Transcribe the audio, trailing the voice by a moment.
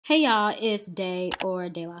Hey y'all, it's Day or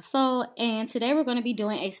De La Soul, and today we're going to be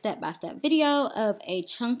doing a step-by-step video of a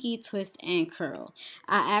chunky twist and curl.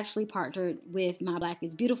 I actually partnered with My Black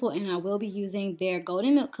is Beautiful, and I will be using their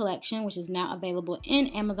Golden Milk collection, which is now available in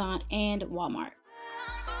Amazon and Walmart.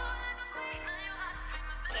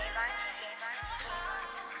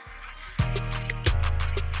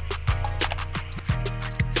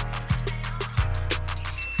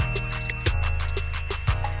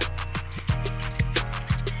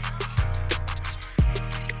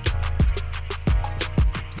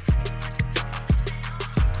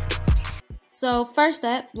 So first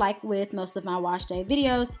up, like with most of my wash day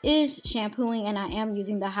videos, is shampooing, and I am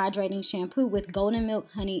using the Hydrating shampoo with golden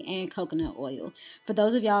milk, honey, and coconut oil. For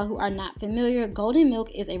those of y'all who are not familiar, golden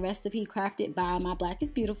milk is a recipe crafted by My Black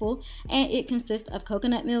is Beautiful, and it consists of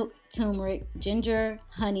coconut milk, turmeric, ginger,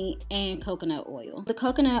 honey, and coconut oil. The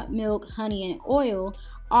coconut milk, honey, and oil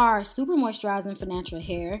are super moisturizing for natural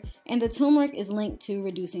hair, and the turmeric is linked to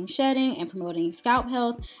reducing shedding and promoting scalp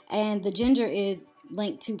health, and the ginger is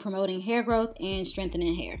linked to promoting hair growth and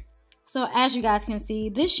strengthening hair. So as you guys can see,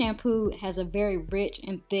 this shampoo has a very rich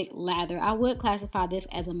and thick lather. I would classify this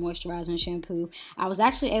as a moisturizing shampoo. I was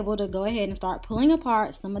actually able to go ahead and start pulling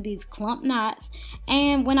apart some of these clump knots,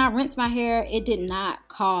 and when I rinsed my hair, it did not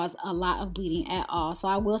cause a lot of bleeding at all. So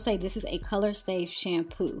I will say this is a color safe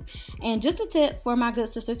shampoo. And just a tip for my good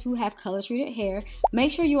sisters who have color treated hair,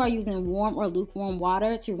 make sure you are using warm or lukewarm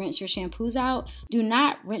water to rinse your shampoos out. Do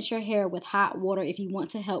not rinse your hair with hot water if you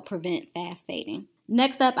want to help prevent fast fading.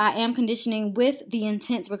 Next up, I am conditioning with the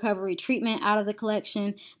Intense Recovery treatment out of the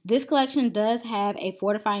collection. This collection does have a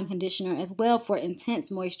fortifying conditioner as well for intense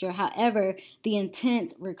moisture. However, the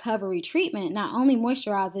Intense Recovery treatment not only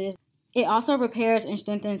moisturizes, it also repairs and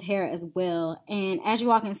strengthens hair as well. And as you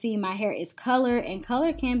all can see, my hair is colored, and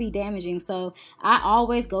color can be damaging. So I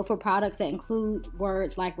always go for products that include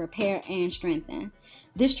words like repair and strengthen.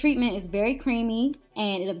 This treatment is very creamy,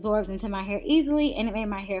 and it absorbs into my hair easily, and it made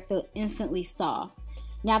my hair feel instantly soft.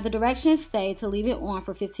 Now the directions say to leave it on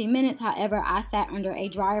for 15 minutes. However, I sat under a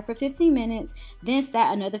dryer for 15 minutes, then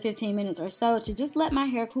sat another 15 minutes or so to just let my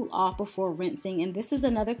hair cool off before rinsing. And this is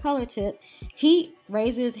another color tip. Heat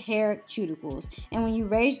raises hair cuticles, and when you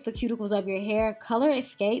raise the cuticles of your hair, color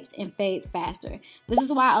escapes and fades faster. This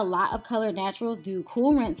is why a lot of colored naturals do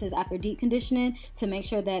cool rinses after deep conditioning to make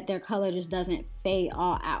sure that their color just doesn't fade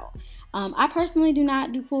all out. I personally do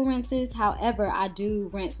not do cool rinses. However, I do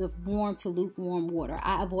rinse with warm to lukewarm water.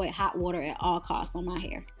 I avoid hot water at all costs on my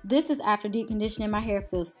hair. This is after deep conditioning. My hair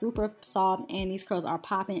feels super soft, and these curls are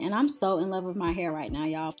popping, and I'm so in love with my hair right now,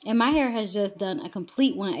 y'all. And my hair has just done a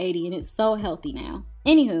complete 180, and it's so healthy now.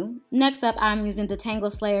 Anywho, next up, I'm using the Tangle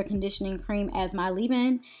Slayer Conditioning Cream as my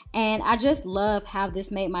leave-in, and I just love how this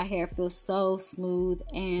made my hair feel so smooth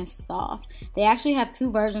and soft. They actually have two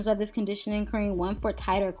versions of this conditioning cream, one for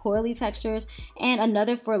tighter coily textures and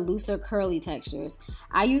another for looser curly textures.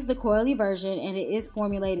 I use the coily version, and it is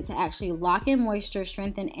formulated to actually lock in moisture,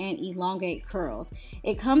 strengthen, and elongate curls.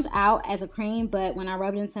 It comes out as a cream, but when I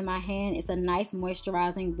rub it into my hand, it's a nice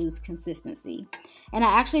moisturizing loose consistency. And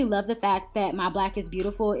I actually love the fact that My Black is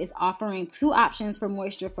Beautiful is offering two options for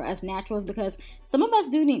moisture for us naturals, because some of us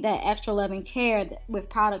do need that extra love and care with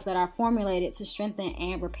products that are formulated to strengthen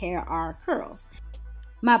and repair our curls.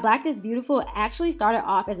 My Black is Beautiful actually started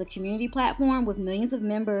off as a community platform with millions of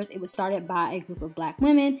members. It was started by a group of Black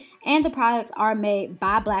women, and the products are made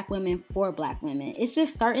by Black women for Black women. It's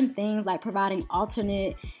just certain things like providing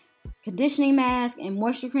alternate conditioning masks and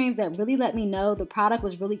moisture creams that really let me know the product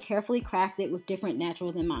was really carefully crafted with different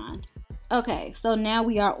naturals in mind. Okay, so now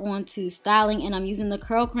we are on to styling, and I'm using the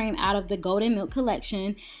curl cream out of the Golden Milk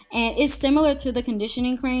collection, and it's similar to the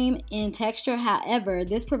conditioning cream in texture. However,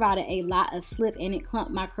 this provided a lot of slip, and it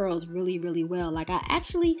clumped my curls really well. Like, I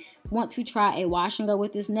actually want to try a wash and go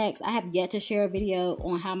with this next. I have yet to share a video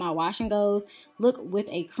on how my wash and goes look with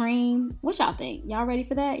a cream. What y'all think? Y'all ready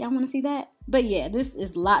for that? Y'all want to see that? But yeah, this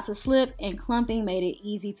is lots of slip, and clumping made it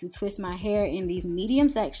easy to twist my hair in these medium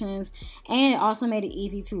sections, and it also made it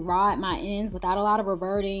easy to rod my ends without a lot of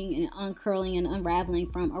reverting and uncurling and unraveling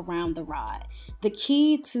from around the rod. The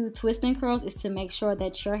key to twisting curls is to make sure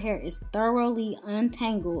that your hair is thoroughly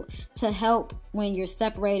untangled to help when you're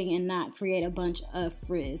separating and not create a bunch of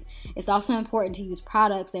frizz. It's also important to use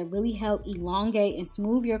products that really help elongate and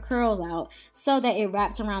smooth your curls out so that it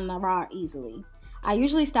wraps around the rod easily. I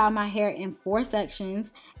usually style my hair in 4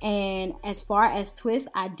 sections, and as far as twists,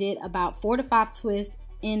 I did about 4 to 5 twists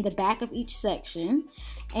in the back of each section,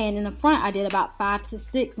 and in the front I did about 5 to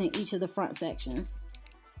 6 in each of the front sections.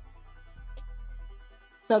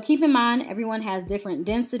 So keep in mind, everyone has different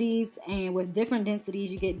densities, and with different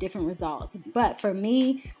densities, you get different results. But for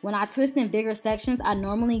me, when I twist in bigger sections, I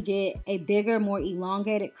normally get a bigger, more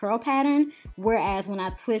elongated curl pattern, whereas when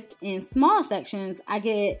I twist in small sections, I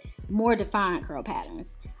get more defined curl patterns.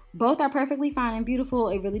 Both are perfectly fine and beautiful.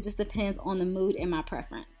 It really just depends on the mood and my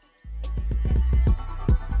preference.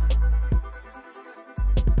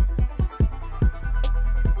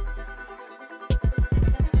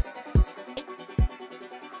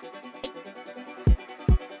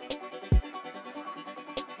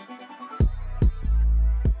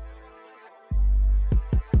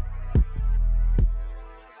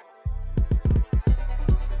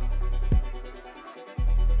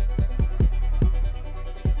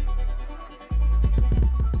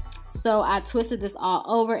 So I twisted this all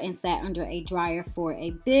over and sat under a dryer for a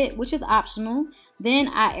bit, which is optional. Then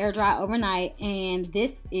I air dry overnight, and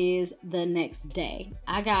this is the next day.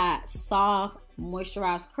 I got soft,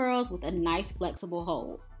 moisturized curls with a nice flexible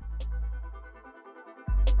hold.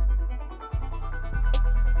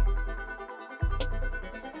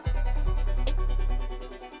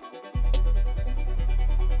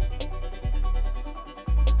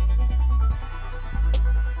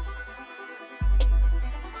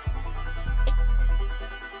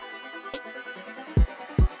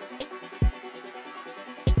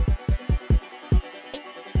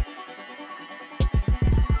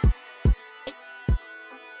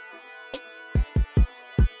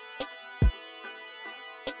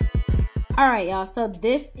 Alright y'all, so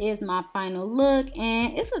this is my final look,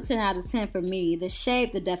 and it's a 10 out of 10 for me. The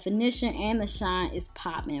shape, the definition, and the shine is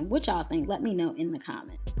popping. What y'all think? Let me know in the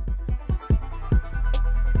comments.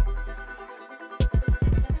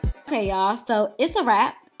 Okay y'all, so it's a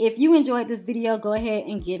wrap. If you enjoyed this video, go ahead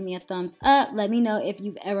and give me a thumbs up. Let me know if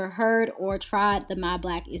you've ever heard or tried the My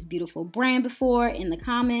Black is Beautiful brand before in the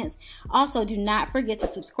comments. Also, do not forget to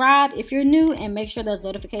subscribe if you're new, and make sure those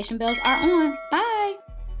notification bells are on. Bye!